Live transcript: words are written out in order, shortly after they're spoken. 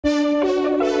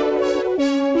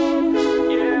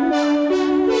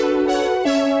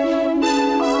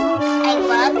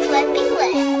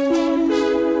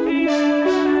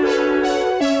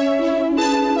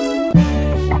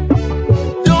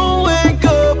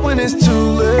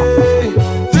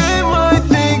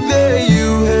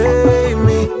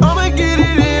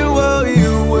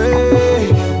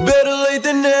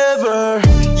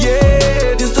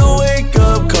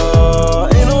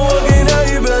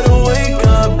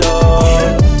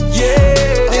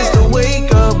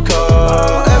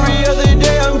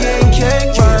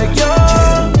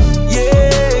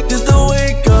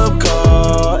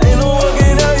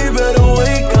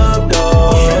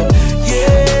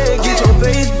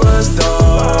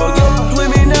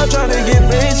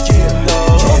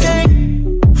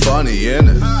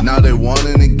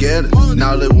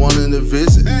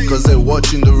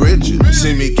watching the riches.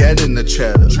 See me getting the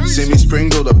cheddar, see me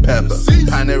sprinkle the pepper.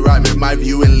 Pan it right with my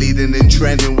view and leading and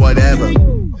trending, whatever.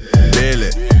 Feel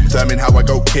it, determine how I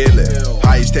go kill it.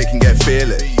 Highest they can get,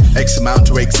 feel it. X amount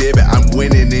to exhibit, I'm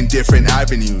winning in different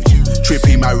avenues.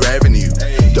 Tripping my revenue,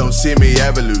 don't see me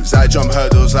ever lose. I jump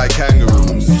hurdles like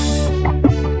kangaroos.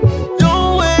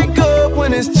 Don't wake up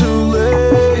when it's too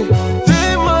late.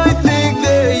 They might think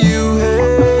that you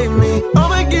hate me.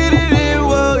 I'ma get it in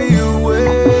while you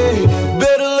wait.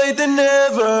 Better late than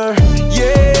never.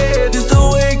 Yeah, just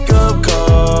a wake up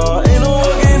call. Ain't no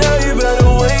walking out, you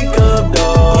better wake up,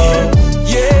 dog.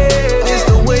 Yeah, just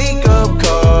a wake up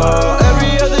call.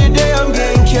 Every other day I'm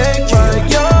getting cake right,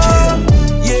 y'all.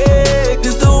 Yeah,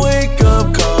 just a wake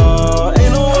up call.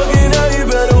 Ain't no walking out, you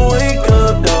better wake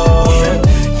up, dog.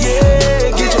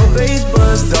 Yeah, get your face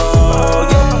buzzed, dog.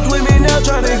 Get with me now,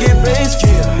 tryna get face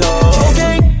kicked, dog.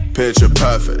 Okay. Picture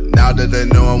perfect, now that they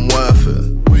know I'm worth it.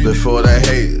 Before they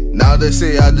hate it, now they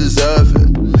say I deserve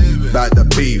it. Back the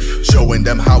beef, showing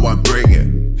them how I bring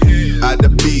it. At the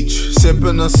beach,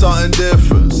 sipping on something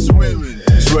different.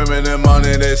 Swimming in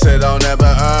money they said I'll never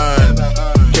earn.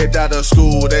 Kicked out of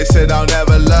school, they said I'll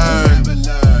never learn.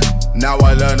 Now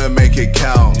I learn to make it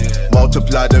count.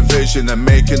 Multiply division and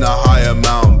making a high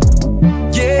amount.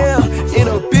 Yeah, in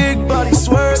a big body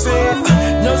swerving,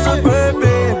 no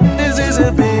suburban. This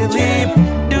isn't Bentley,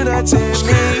 do not tempt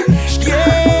me.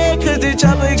 Yeah, cause the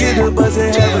chopper get the buzz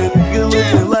and have a nigga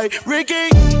looking like Ricky.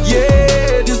 Yeah.